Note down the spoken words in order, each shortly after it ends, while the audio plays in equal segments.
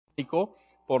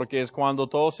porque es cuando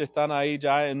todos están ahí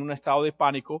ya en un estado de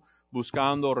pánico,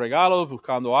 buscando regalos,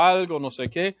 buscando algo, no sé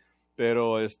qué,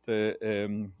 pero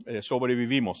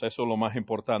sobrevivimos. Eso es lo más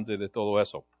importante de todo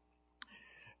eso.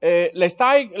 Les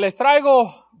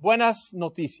traigo buenas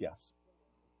noticias,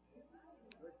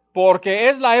 porque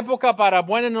es la época para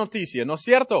buenas noticias, ¿no es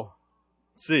cierto?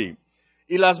 Sí.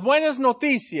 Y las buenas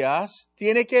noticias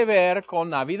tienen que ver con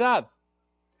Navidad.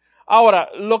 Ahora,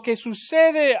 lo que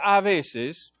sucede a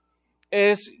veces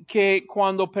es que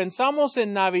cuando pensamos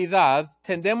en Navidad,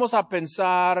 tendemos a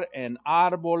pensar en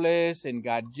árboles, en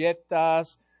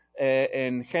galletas,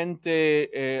 en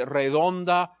gente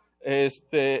redonda,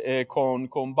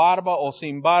 con barba o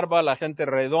sin barba, la gente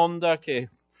redonda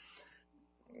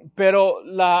pero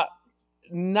la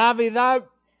Navidad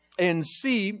en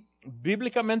sí,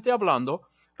 bíblicamente hablando,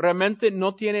 realmente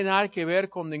no tiene nada que ver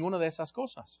con ninguna de esas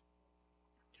cosas.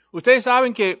 Ustedes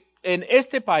saben que en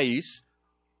este país,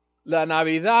 la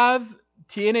Navidad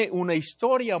tiene una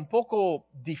historia un poco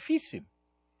difícil,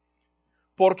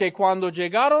 porque cuando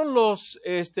llegaron los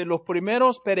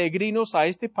primeros peregrinos a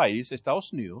este país,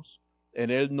 Estados Unidos,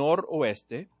 en el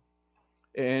noroeste,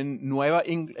 en Nueva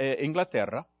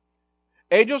Inglaterra,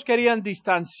 ellos querían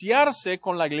distanciarse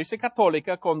con la Iglesia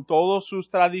Católica, con todas sus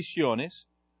tradiciones.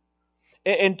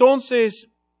 Entonces,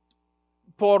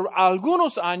 por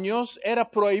algunos años era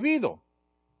prohibido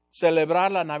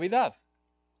celebrar la Navidad.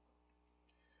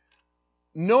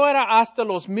 No era hasta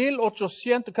los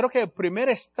 1800, creo que el primer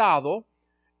estado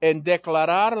en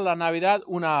declarar la Navidad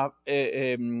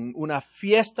una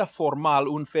fiesta formal,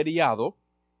 un feriado,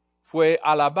 fue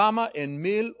Alabama en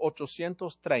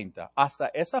 1830. Hasta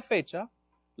esa fecha,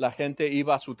 la gente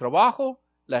iba a su trabajo,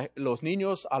 los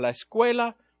niños a la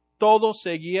escuela, todo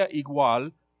seguía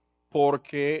igual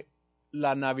porque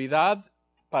la Navidad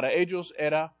para ellos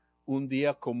era un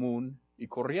día común y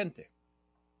corriente.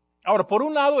 Ahora, por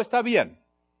un lado está bien.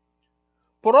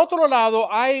 Por otro lado,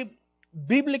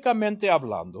 bíblicamente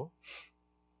hablando,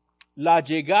 la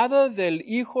llegada del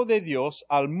Hijo de Dios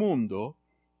al mundo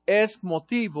es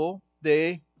motivo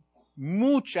de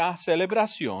mucha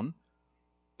celebración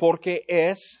porque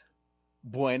es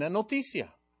buena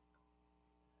noticia.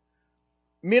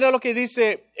 Mira lo que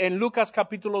dice en Lucas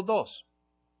capítulo 2.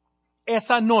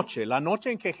 Esa noche, la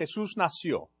noche en que Jesús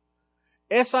nació,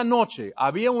 esa noche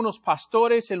había unos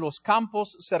pastores en los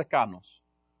campos cercanos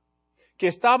que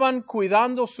estaban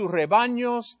cuidando sus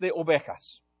rebaños de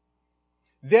ovejas.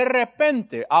 De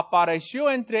repente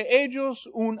apareció entre ellos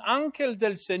un ángel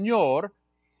del Señor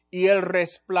y el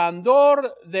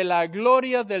resplandor de la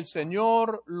gloria del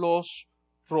Señor los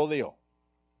rodeó.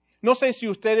 No sé si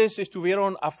ustedes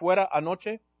estuvieron afuera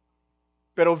anoche,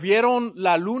 pero ¿vieron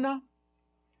la luna?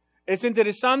 Es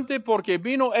interesante porque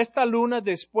vino esta luna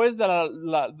después de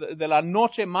la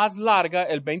noche más larga,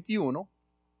 el 21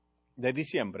 de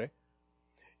diciembre,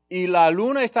 y la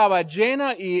luna estaba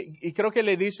llena y creo que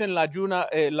le dicen la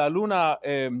luna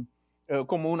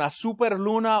como una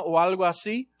superluna o algo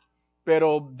así,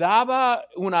 pero daba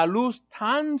una luz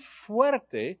tan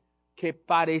fuerte que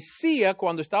parecía,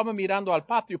 cuando estaba mirando al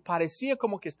patio, parecía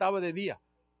como que estaba de día.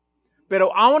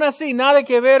 Pero aún así, nada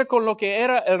que ver con lo que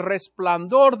era el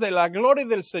resplandor de la gloria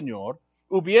del Señor,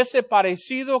 hubiese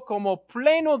parecido como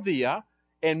pleno día,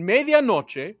 en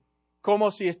medianoche, como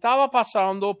si estaba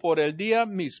pasando por el día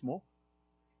mismo,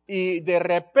 y de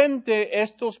repente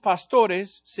estos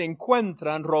pastores se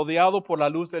encuentran rodeados por la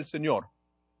luz del Señor.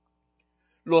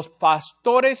 Los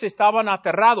pastores estaban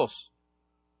aterrados,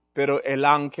 pero el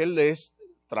ángel los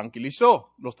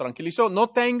tranquilizó. No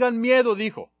tengan miedo,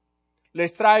 dijo.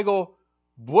 Les traigo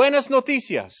buenas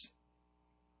noticias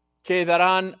que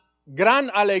darán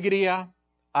gran alegría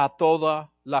a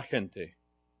toda la gente.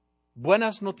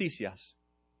 Buenas noticias.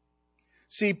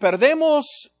 Si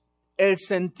perdemos el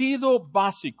sentido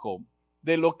básico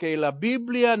de lo que la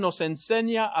Biblia nos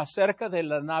enseña acerca de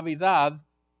la Navidad,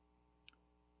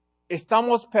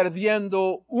 estamos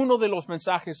perdiendo uno de los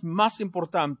mensajes más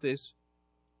importantes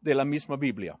de la misma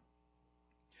Biblia.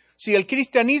 Si el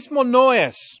cristianismo no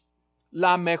es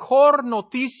la mejor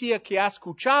noticia que has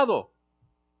escuchado,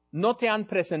 no te han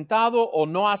presentado o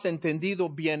no has entendido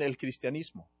bien el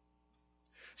cristianismo.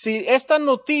 Si esta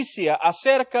noticia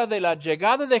acerca de la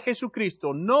llegada de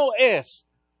Jesucristo no es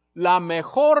la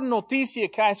mejor noticia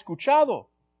que has escuchado,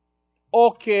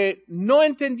 o que no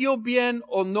entendió bien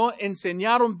o no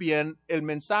enseñaron bien el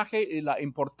mensaje y la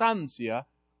importancia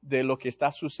de lo que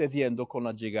está sucediendo con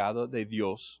la llegada de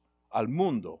Dios al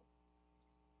mundo.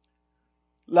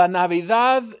 La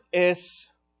Navidad es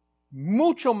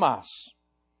mucho más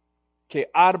que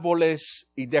árboles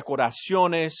y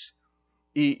decoraciones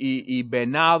y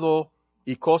venado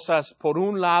y cosas, por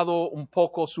un lado, un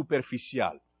poco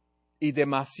superficial y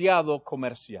demasiado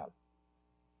comercial.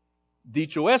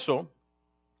 Dicho eso,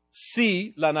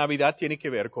 sí, la Navidad tiene que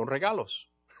ver con regalos.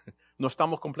 No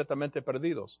estamos completamente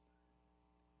perdidos.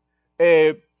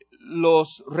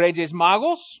 Los Reyes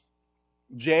Magos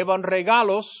llevan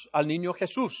regalos al niño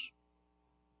Jesús.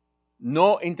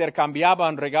 No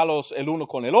intercambiaban regalos el uno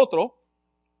con el otro,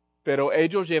 pero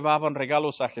ellos llevaban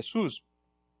regalos a Jesús.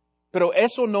 Pero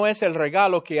eso no es el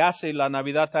regalo que hace la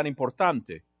Navidad tan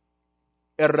importante.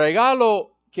 El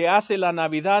regalo que hace la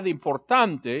Navidad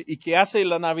importante y que hace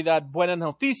la Navidad buenas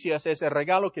noticias es el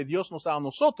regalo que Dios nos da a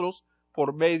nosotros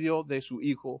por medio de su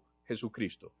Hijo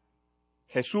Jesucristo.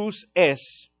 Jesús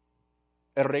es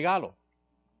el regalo.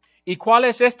 ¿Y cuál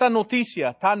es esta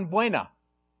noticia tan buena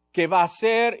que va a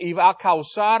hacer y va a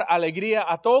causar alegría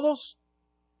a todos?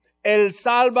 El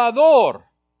Salvador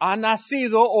ha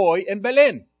nacido hoy en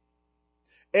Belén.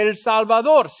 El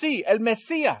Salvador, sí, el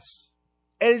Mesías,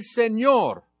 el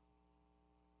Señor.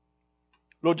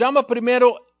 Lo llama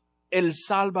primero el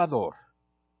Salvador.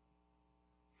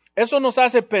 Eso nos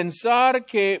hace pensar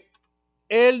que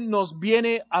Él nos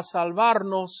viene a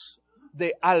salvarnos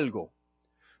de algo.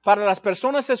 Para las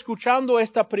personas escuchando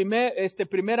este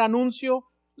primer anuncio,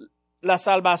 la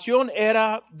salvación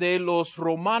era de los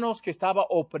romanos que estaban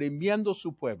oprimiendo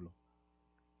su pueblo.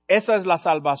 Esa es la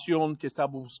salvación que está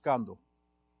buscando.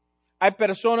 Hay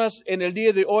personas en el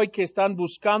día de hoy que están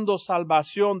buscando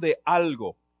salvación de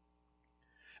algo.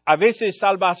 A veces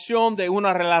salvación de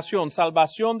una relación,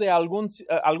 salvación de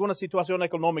alguna situación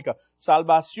económica,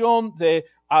 salvación de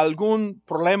algún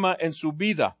problema en su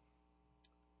vida.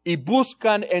 Y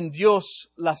buscan en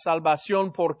Dios la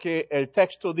salvación porque el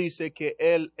texto dice que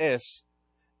Él es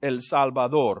el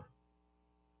Salvador.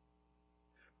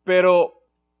 Pero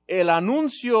el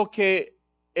anuncio que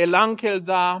el ángel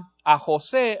da a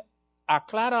José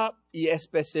aclara y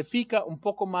especifica un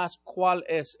poco más cuál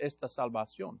es esta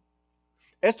salvación.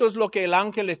 Esto es lo que el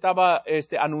ángel estaba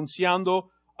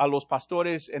anunciando a los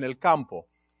pastores en el campo.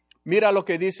 Mira lo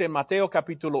que dice Mateo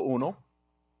capítulo 1.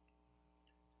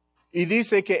 Y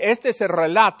dice que este es el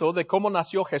relato de cómo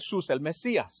nació Jesús, el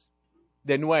Mesías.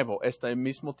 De nuevo, este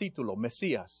mismo título,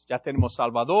 Mesías. Ya tenemos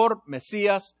Salvador,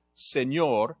 Mesías,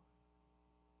 Señor.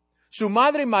 Su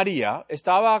madre María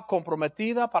estaba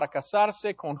comprometida para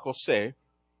casarse con José,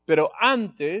 pero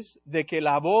antes de que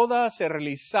la boda se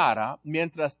realizara,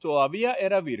 mientras todavía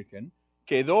era virgen,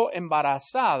 quedó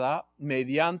embarazada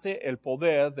mediante el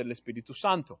poder del Espíritu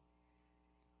Santo.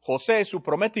 José, su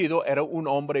prometido, era un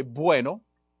hombre bueno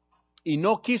y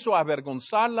no quiso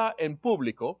avergonzarla en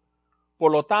público,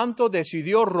 por lo tanto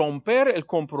decidió romper el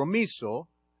compromiso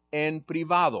en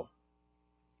privado.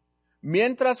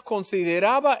 Mientras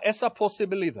consideraba esa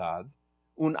posibilidad,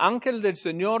 un ángel del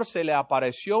Señor se le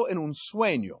apareció en un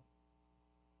sueño.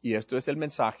 Y esto es el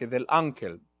mensaje del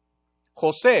ángel.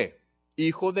 José,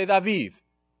 hijo de David,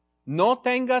 no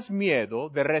tengas miedo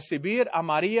de recibir a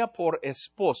María por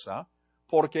esposa,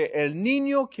 porque el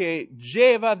niño que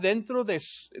lleva dentro de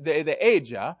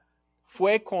ella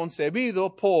fue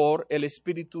concebido por el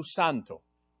Espíritu Santo.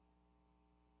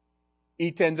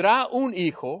 Y tendrá un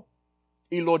hijo,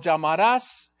 y lo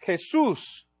llamarás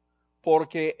Jesús,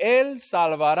 porque él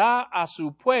salvará a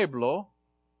su pueblo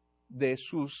de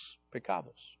sus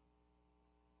pecados.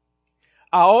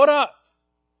 Ahora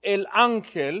el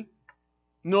ángel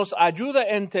nos ayuda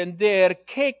a entender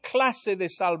qué clase de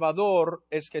Salvador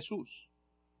es Jesús.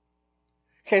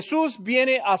 Jesús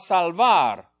viene a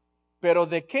salvar, pero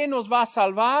 ¿de qué nos va a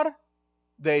salvar?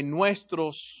 De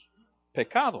nuestros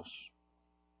pecados.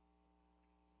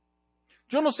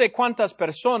 Yo no sé cuántas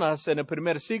personas en el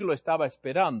primer siglo estaba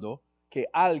esperando que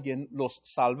alguien los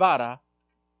salvara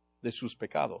de sus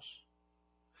pecados.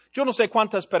 Yo no sé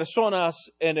cuántas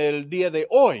personas en el día de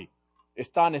hoy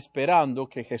están esperando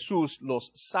que Jesús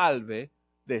los salve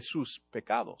de sus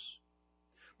pecados.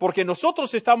 Porque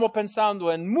nosotros estamos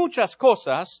pensando en muchas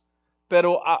cosas,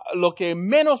 pero lo que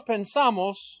menos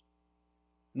pensamos,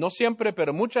 no siempre,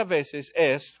 pero muchas veces,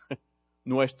 es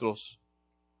nuestros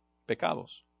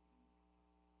pecados.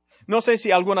 No sé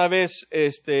si alguna vez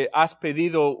has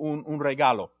pedido un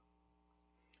regalo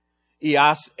y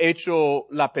has hecho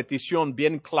la petición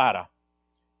bien clara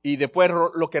y después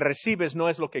lo que recibes no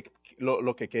es lo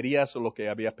que querías o lo que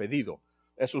había pedido.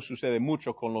 Eso sucede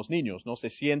mucho con los niños, ¿no?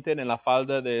 Se sienten en la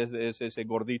falda de ese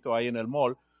gordito ahí en el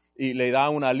mall y le da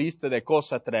una lista de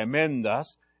cosas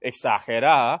tremendas,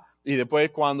 exagerada, y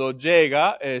después cuando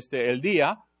llega el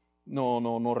día,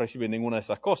 no recibe ninguna de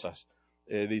esas cosas.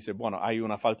 Dice, bueno, hay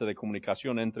una falta de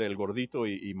comunicación entre el gordito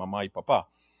y mamá y papá.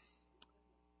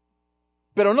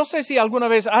 Pero no sé si alguna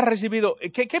vez has recibido,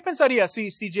 ¿qué pensarías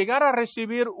si llegara a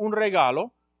recibir un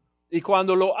regalo y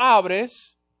cuando lo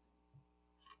abres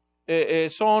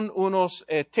son unos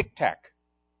Tic Tac,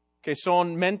 que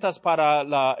son mentas para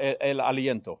el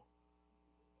aliento?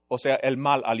 O sea, el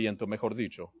mal aliento, mejor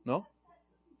dicho, ¿no?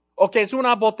 O que es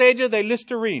una botella de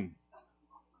Listerine.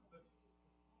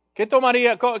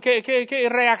 ¿Qué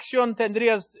reacción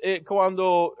tendrías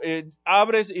cuando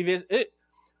abres y ves?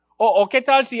 O qué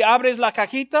tal si abres la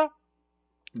cajita,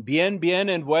 bien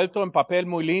envuelto en papel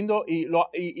muy lindo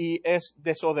y es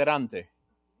desodorante?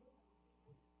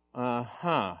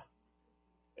 Ajá.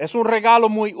 Es un regalo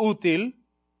muy útil,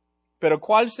 pero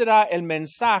 ¿cuál será el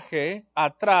mensaje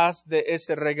atrás de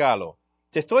ese regalo?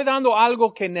 Te estoy dando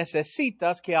algo que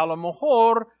necesitas que a lo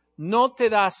mejor no te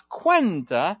das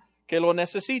cuenta que lo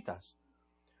necesitas.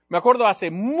 Me acuerdo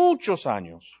hace muchos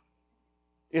años,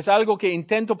 es algo que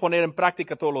intento poner en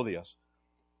práctica todos los días.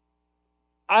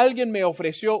 Alguien me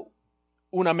ofreció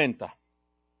una menta.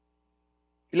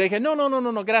 Y le dije, no,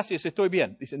 gracias, estoy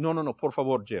bien. Dice, no, por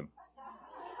favor, Jim.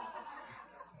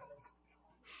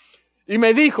 Y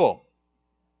me dijo,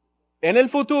 en el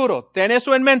futuro, ten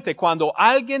eso en mente, cuando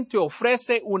alguien te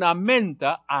ofrece una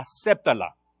menta,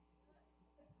 acéptala.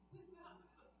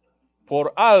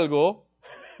 Por algo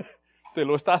te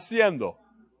lo está haciendo.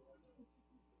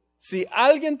 Si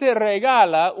alguien te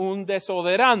regala un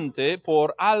desodorante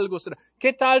por algo,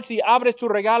 ¿qué tal si abres tu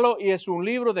regalo y es un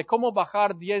libro de cómo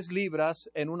bajar 10 libras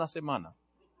en una semana?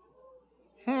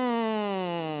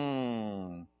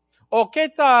 ¿O qué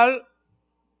tal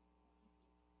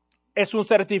es un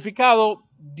certificado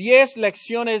 10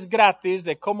 lecciones gratis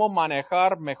de cómo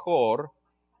manejar mejor?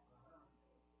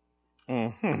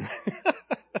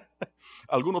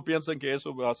 Algunos piensan que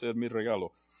eso va a ser mi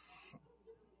regalo.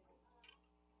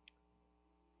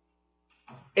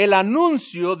 El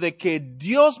anuncio de que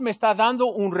Dios me está dando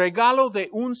un regalo de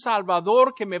un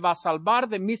Salvador que me va a salvar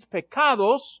de mis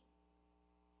pecados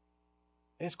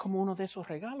es como uno de esos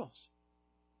regalos.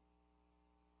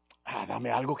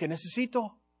 Dame algo que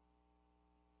necesito.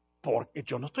 Porque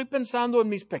yo no estoy pensando en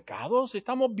mis pecados,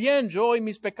 estamos bien, yo y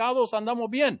mis pecados andamos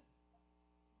bien.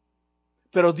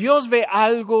 Pero Dios ve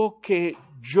algo que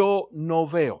yo no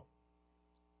veo.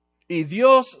 Y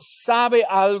Dios sabe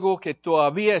algo que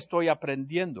todavía estoy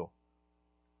aprendiendo.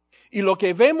 Y lo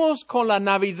que vemos con la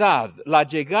Navidad, la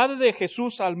llegada de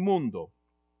Jesús al mundo,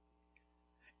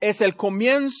 es el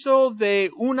comienzo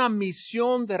de una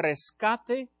misión de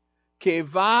rescate que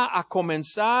va a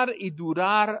comenzar y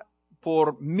durar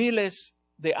por miles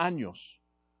de años.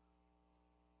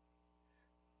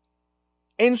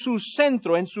 En su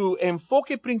centro, en su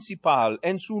enfoque principal,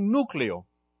 en su núcleo,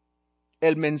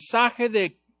 el mensaje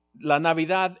de la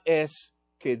Navidad es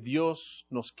que Dios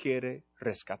nos quiere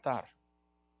rescatar.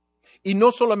 Y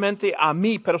no solamente a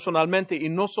mí personalmente, y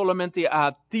no solamente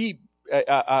a ti,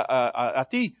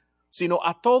 sino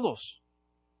a todos.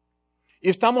 Y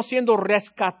estamos siendo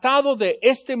rescatados de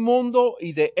este mundo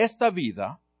y de esta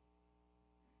vida.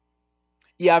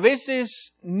 Y a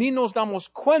veces ni nos damos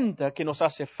cuenta que nos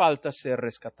hace falta ser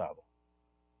rescatados.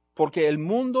 Porque el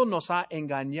mundo nos ha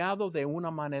engañado de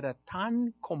una manera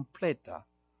tan completa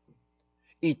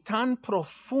y tan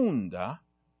profunda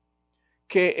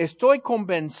que estoy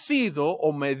convencido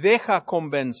o me deja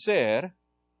convencer,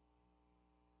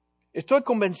 estoy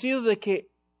convencido de que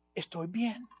estoy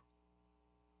bien.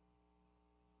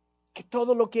 Que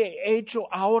todo lo que he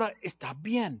hecho ahora está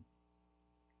bien.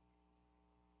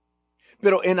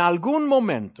 Pero en algún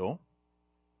momento,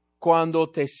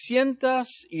 cuando te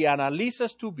sientas y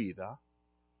analizas tu vida,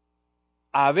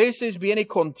 a veces viene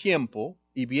con tiempo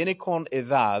y viene con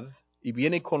edad y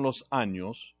viene con los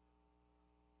años,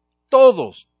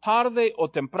 todos, tarde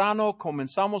o temprano,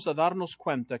 comenzamos a darnos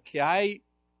cuenta que hay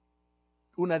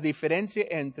una diferencia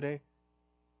entre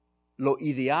lo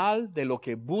ideal de lo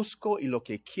que busco y lo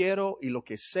que quiero y lo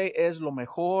que sé es lo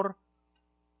mejor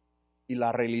y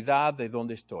la realidad de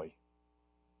donde estoy.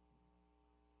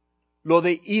 Lo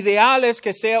de ideal es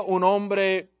que sea un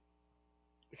hombre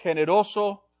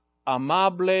generoso,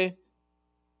 amable,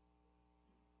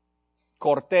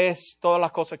 cortés, todas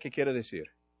las cosas que quiere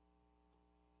decir.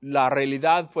 La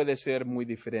realidad puede ser muy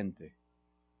diferente.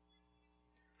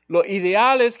 Lo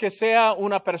ideal es que sea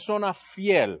una persona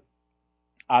fiel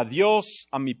a Dios,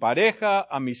 a mi pareja,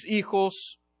 a mis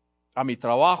hijos, a mi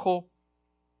trabajo.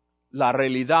 La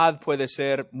realidad puede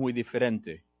ser muy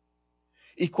diferente.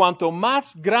 Y cuanto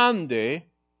más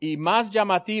grande y más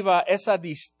llamativa esa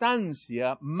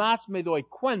distancia, más me doy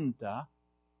cuenta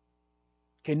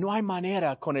que no hay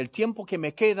manera con el tiempo que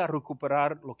me queda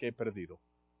recuperar lo que he perdido.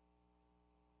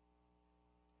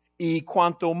 Y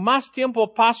cuanto más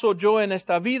tiempo paso yo en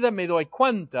esta vida, me doy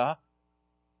cuenta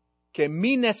que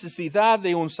mi necesidad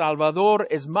de un Salvador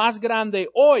es más grande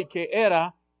hoy que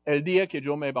era el día que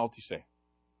yo me bauticé.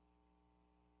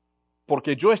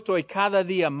 Porque yo estoy cada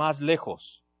día más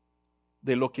lejos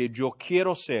de lo que yo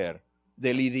quiero ser,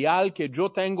 del ideal que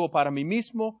yo tengo para mí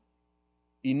mismo,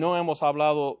 y no hemos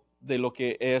hablado de lo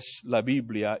que es la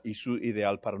Biblia y su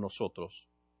ideal para nosotros.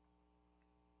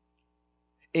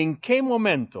 ¿En qué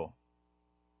momento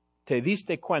te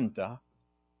diste cuenta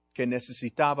que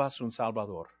necesitabas un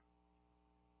Salvador?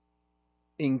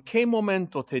 ¿En qué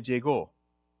momento te llegó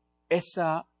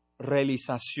esa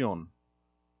realización?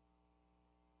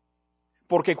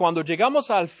 Porque cuando llegamos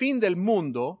al fin del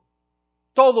mundo,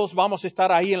 todos vamos a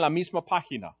estar ahí en la misma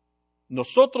página.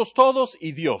 Nosotros todos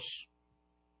y Dios.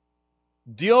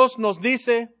 Dios nos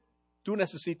dice, tú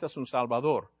necesitas un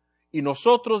Salvador. Y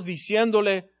nosotros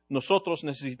diciéndole, nosotros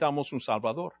necesitamos un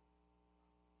Salvador.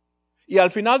 Y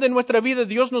al final de nuestra vida,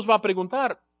 Dios nos va a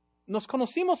preguntar, ¿nos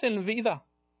conocimos en vida?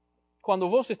 Cuando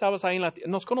vos estabas ahí en la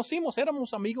tierra, ¿nos conocimos?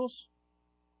 ¿Éramos amigos?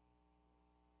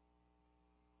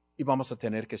 Y vamos a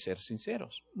tener que ser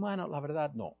sinceros. Bueno, la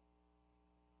verdad no.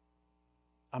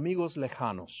 Amigos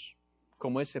lejanos,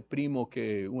 como ese primo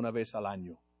que una vez al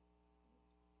año.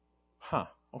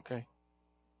 Okay.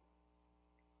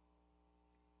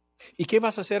 ¿Y qué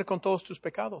vas a hacer con todos tus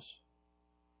pecados?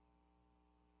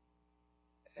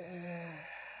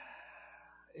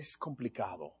 Es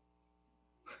complicado.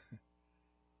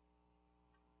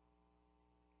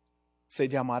 Se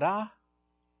llamará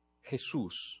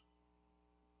Jesús,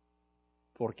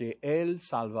 porque Él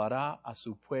salvará a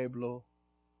su pueblo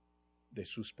de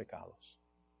sus pecados.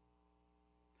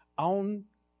 Aun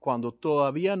cuando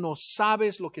todavía no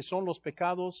sabes lo que son los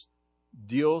pecados,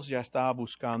 Dios ya está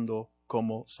buscando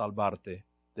cómo salvarte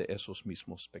de esos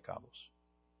mismos pecados.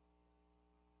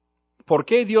 ¿Por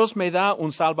qué Dios me da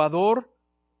un Salvador?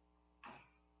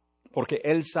 Porque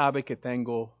Él sabe que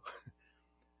tengo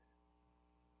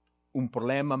un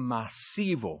problema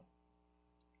masivo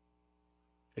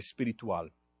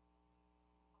espiritual.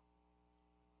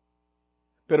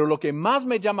 Pero lo que más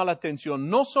me llama la atención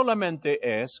no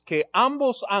solamente es que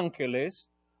ambos ángeles,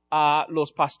 a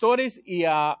los pastores y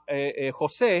a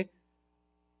José,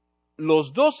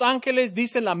 los dos ángeles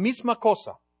dicen la misma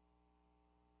cosa.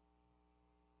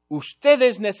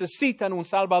 Ustedes necesitan un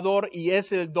Salvador y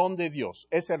es el don de Dios,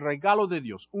 es el regalo de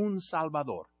Dios, un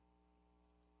Salvador.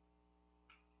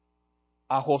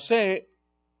 A José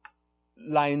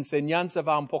la enseñanza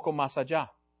va un poco más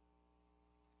allá.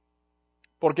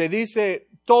 Porque dice,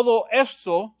 todo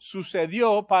esto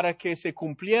sucedió para que se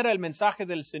cumpliera el mensaje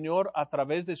del Señor a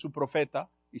través de su profeta,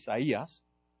 Isaías.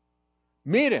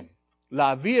 Miren,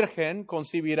 la Virgen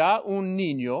concebirá un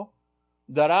niño,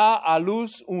 dará a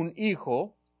luz un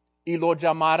hijo, y lo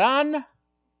llamarán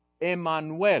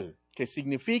Emmanuel, que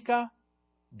significa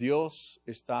Dios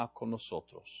está con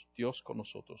nosotros, Dios con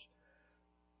nosotros.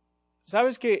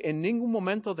 ¿Sabes que en ningún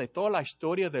momento de toda la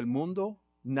historia del mundo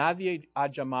nadie ha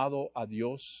llamado a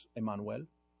Dios Emmanuel,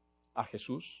 a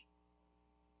Jesús?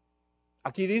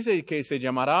 Aquí dice que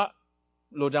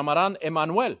lo llamarán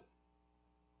Emmanuel,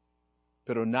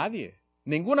 pero nadie,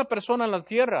 ninguna persona en la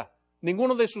tierra,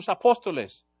 ninguno de sus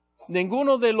apóstoles,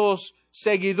 ninguno de los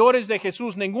seguidores de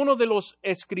Jesús, ninguno de los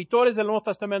escritores del Nuevo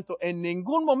Testamento, en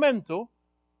ningún momento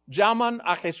llaman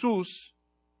a Jesús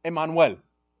Emmanuel.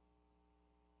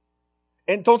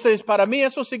 Entonces, para mí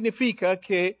eso significa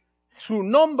que su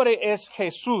nombre es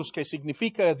Jesús, que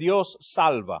significa Dios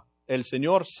salva, el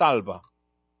Señor salva.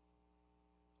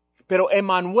 Pero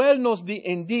Emmanuel nos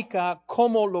indica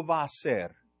cómo lo va a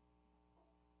hacer.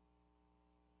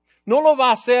 No lo va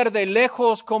a hacer de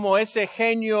lejos como ese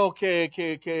genio que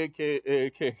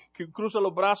cruza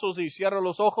los brazos y cierra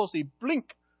los ojos y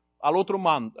blink al otro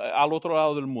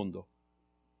lado del mundo.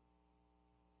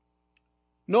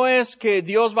 No es que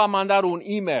Dios va a mandar un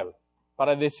email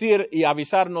para decir y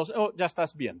avisarnos, oh, ya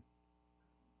estás bien.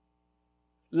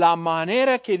 La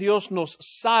manera que Dios nos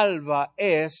salva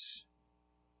es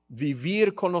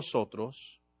vivir con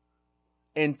nosotros,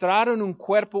 entrar en un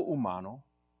cuerpo humano,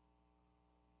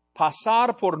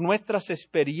 pasar por nuestras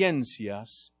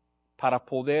experiencias para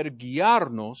poder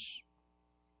guiarnos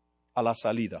a la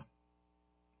salida.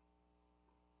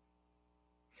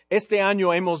 Este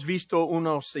año hemos visto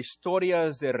unas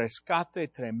historias de rescate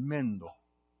tremendo.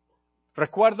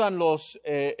 ¿Recuerdan los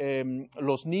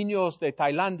niños de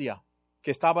Tailandia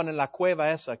que estaban en la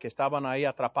cueva esa, que estaban ahí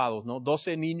atrapados, ¿no?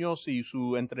 12 niños y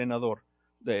su entrenador,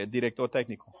 director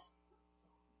técnico.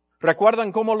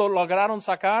 ¿Recuerdan cómo lo lograron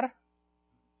sacar?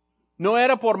 No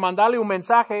era por mandarle un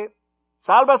mensaje,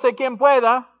 sálvase quien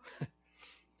pueda.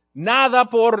 Nada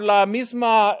por la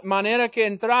misma manera que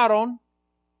entraron.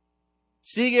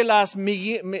 Sigue las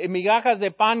migajas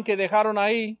de pan que dejaron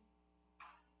ahí.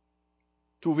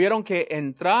 Tuvieron que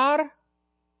entrar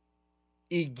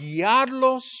y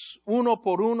guiarlos uno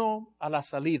por uno a la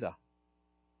salida.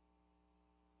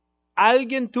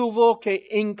 Alguien tuvo que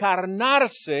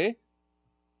encarnarse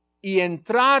y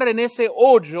entrar en ese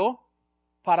hoyo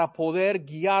para poder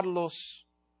guiarlos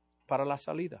para la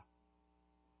salida.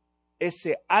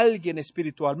 Ese alguien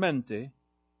espiritualmente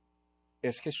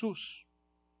es Jesús.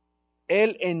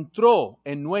 Él entró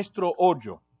en nuestro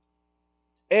hoyo.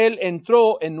 Él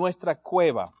entró en nuestra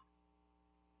cueva.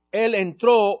 Él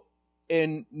entró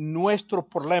en nuestro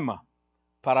problema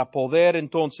para poder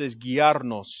entonces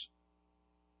guiarnos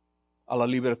a la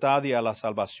libertad y a la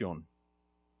salvación.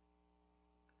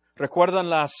 ¿Recuerdan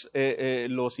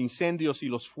los incendios y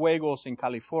los fuegos en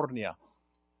California?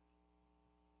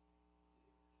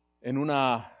 En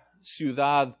una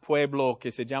ciudad, pueblo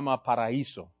que se llama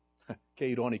Paraíso. Qué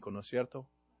irónico, ¿no es cierto?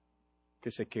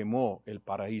 Que se quemó el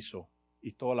paraíso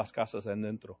y todas las casas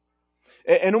adentro.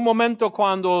 En un momento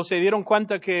cuando se dieron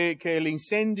cuenta que el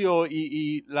incendio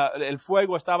y el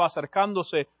fuego estaba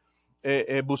acercándose,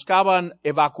 buscaban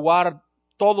evacuar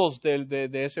todos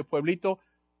de ese pueblito,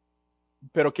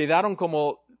 pero quedaron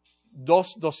como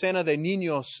 2 docenas de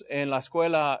niños en la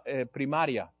escuela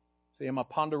primaria. Se llama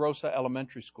Ponderosa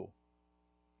Elementary School.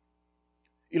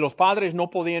 Y los padres no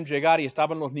podían llegar y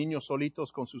estaban los niños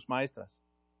solitos con sus maestras.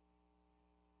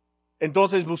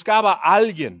 Entonces buscaba a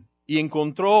alguien y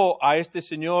encontró a este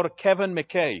señor Kevin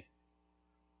McKay.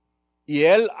 Y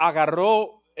él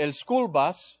agarró el school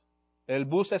bus, el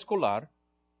bus escolar,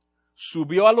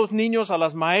 subió a los niños, a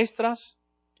las maestras,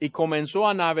 y comenzó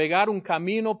a navegar un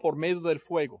camino por medio del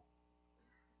fuego.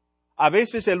 A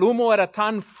veces el humo era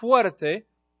tan fuerte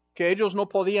que ellos no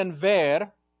podían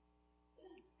ver.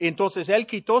 Entonces él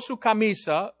quitó su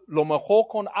camisa, lo mojó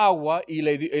con agua y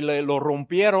lo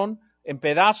rompieron en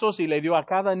pedazos y le dio a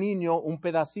cada niño un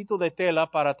pedacito de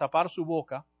tela para tapar su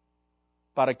boca,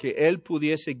 para que él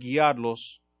pudiese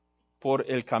guiarlos por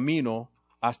el camino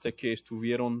hasta que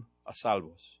estuvieron a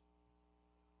salvos.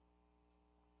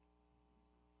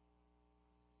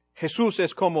 Jesús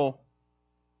es como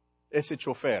ese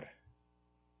chofer,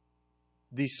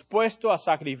 dispuesto a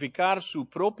sacrificar su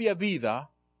propia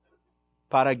vida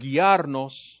para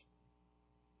guiarnos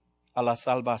a la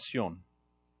salvación.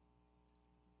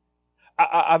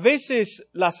 A veces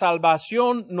la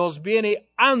salvación nos viene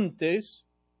antes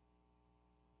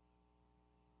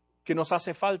que nos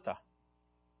hace falta.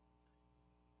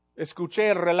 Escuché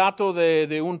el relato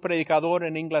de un predicador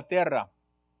en Inglaterra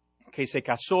que se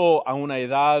casó a una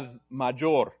edad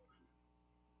mayor.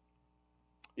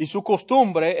 Y su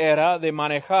costumbre era de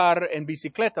manejar en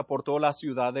bicicleta por toda la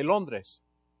ciudad de Londres.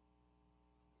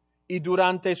 Y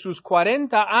durante sus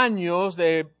 40 años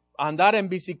de andar en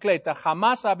bicicleta,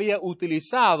 jamás había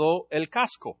utilizado el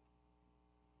casco.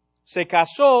 Se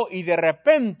casó y de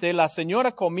repente la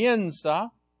señora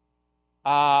comienza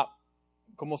a,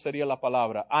 ¿cómo sería la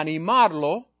palabra?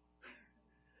 Animarlo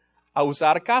a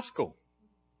usar casco.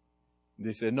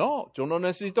 Dice, no, yo no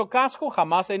necesito casco,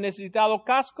 jamás he necesitado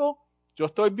casco, yo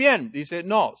estoy bien. Dice,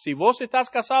 no, si vos estás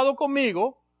casado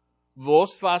conmigo,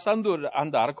 vos vas a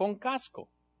andar con casco.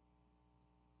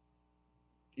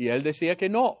 Y él decía que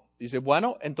no. Dice,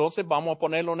 bueno, entonces vamos a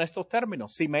ponerlo en estos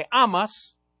términos. Si me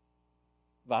amas,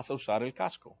 vas a usar el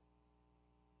casco.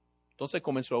 Entonces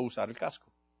comenzó a usar el casco.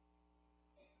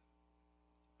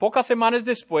 Pocas semanas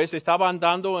después estaba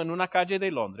andando en una calle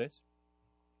de Londres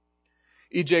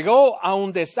y llegó a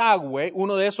un desagüe,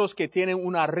 uno de esos que tienen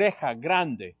una reja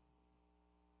grande.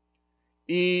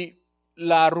 Y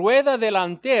la rueda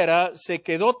delantera se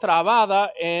quedó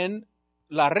trabada en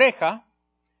la reja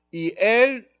y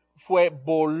él fue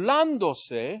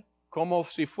volándose como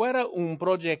si fuera un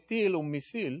proyectil, un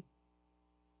misil,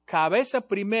 cabeza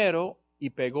primero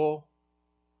y pegó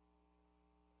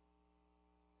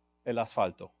el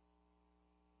asfalto.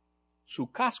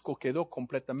 Su casco quedó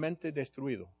completamente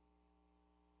destruido,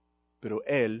 pero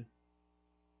él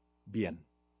bien.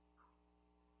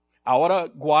 Ahora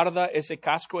guarda ese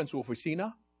casco en su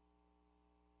oficina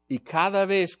y cada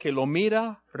vez que lo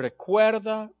mira,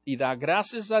 recuerda y da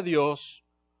gracias a Dios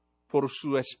por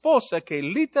su esposa que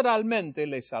literalmente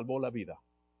le salvó la vida.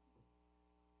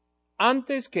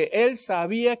 Antes que él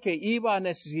sabía que iba a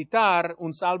necesitar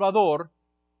un Salvador,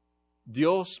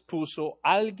 Dios puso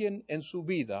a alguien en su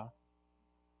vida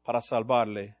para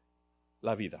salvarle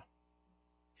la vida.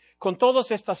 Con todas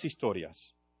estas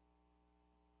historias,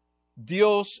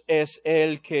 Dios es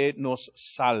el que nos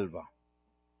salva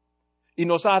y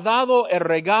nos ha dado el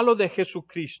regalo de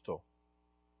Jesucristo.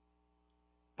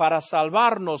 para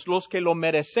salvarnos, los que lo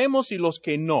merecemos y los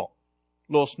que no,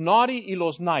 los naughty y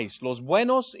los nice, los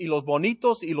buenos y los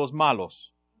bonitos y los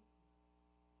malos.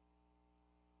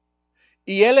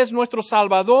 Y Él es nuestro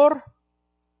Salvador,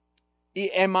 y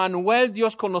Emmanuel,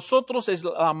 Dios con nosotros, es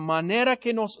la manera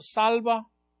que nos salva.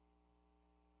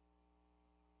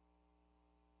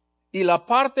 Y la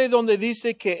parte donde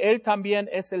dice que Él también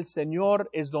es el Señor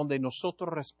es donde nosotros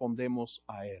respondemos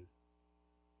a Él.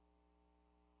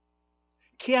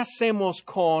 ¿Qué hacemos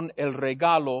con el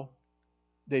regalo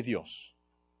de Dios?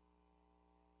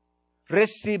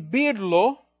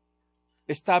 Recibirlo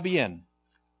está bien,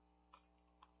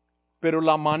 pero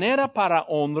la manera para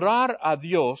honrar a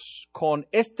Dios con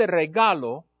este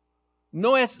regalo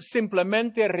no es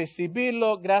simplemente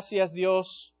recibirlo, gracias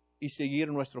Dios, y seguir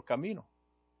nuestro camino.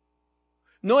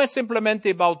 No es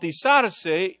simplemente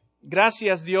bautizarse,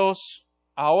 gracias Dios,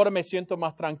 ahora me siento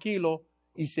más tranquilo,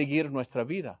 y seguir nuestra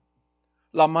vida.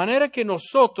 La manera que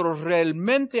nosotros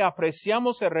realmente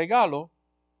apreciamos el regalo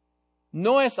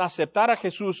no es aceptar a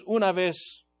Jesús una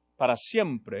vez para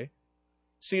siempre,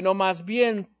 sino más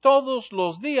bien todos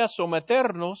los días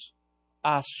someternos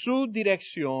a su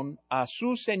dirección, a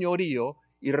su señorío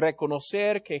y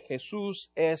reconocer que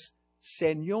Jesús es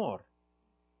Señor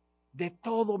de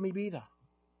toda mi vida.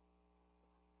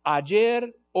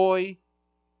 Ayer, hoy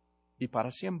y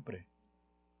para siempre.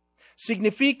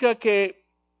 Significa que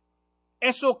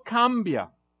eso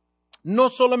cambia no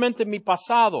solamente mi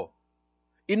pasado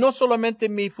y no solamente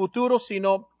mi futuro,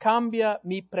 sino cambia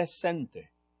mi presente.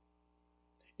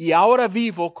 Y ahora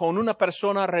vivo con una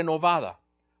persona renovada.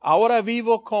 Ahora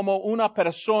vivo como una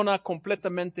persona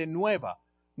completamente nueva.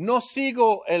 No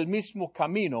sigo el mismo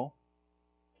camino,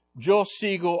 yo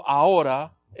sigo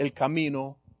ahora el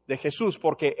camino de Jesús,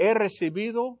 porque he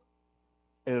recibido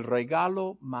el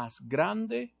regalo más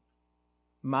grande,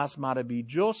 más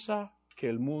maravillosa que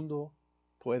el mundo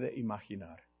puede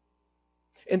imaginar.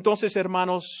 Entonces,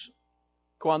 hermanos,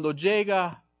 cuando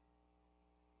llega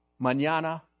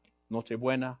mañana,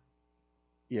 Nochebuena,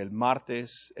 y el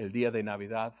martes, el día de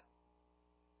Navidad,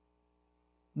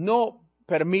 no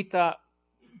permita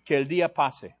que el día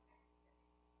pase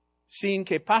sin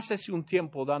que pase un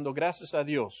tiempo dando gracias a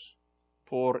Dios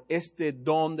por este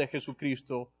don de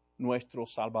Jesucristo, nuestro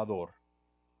Salvador.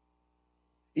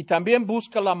 Y también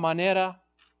busca la manera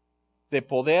de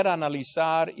poder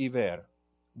analizar y ver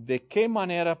de qué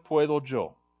manera puedo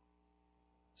yo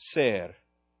ser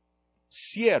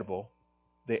siervo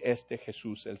de este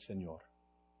Jesús el Señor.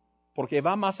 Porque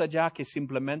va más allá que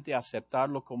simplemente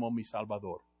aceptarlo como mi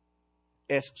Salvador.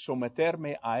 Es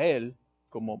someterme a Él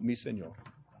como mi Señor.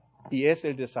 Y es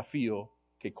el desafío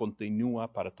que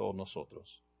continúa para todos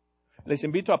nosotros. Les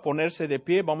invito a ponerse de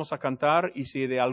pie, vamos a cantar y si de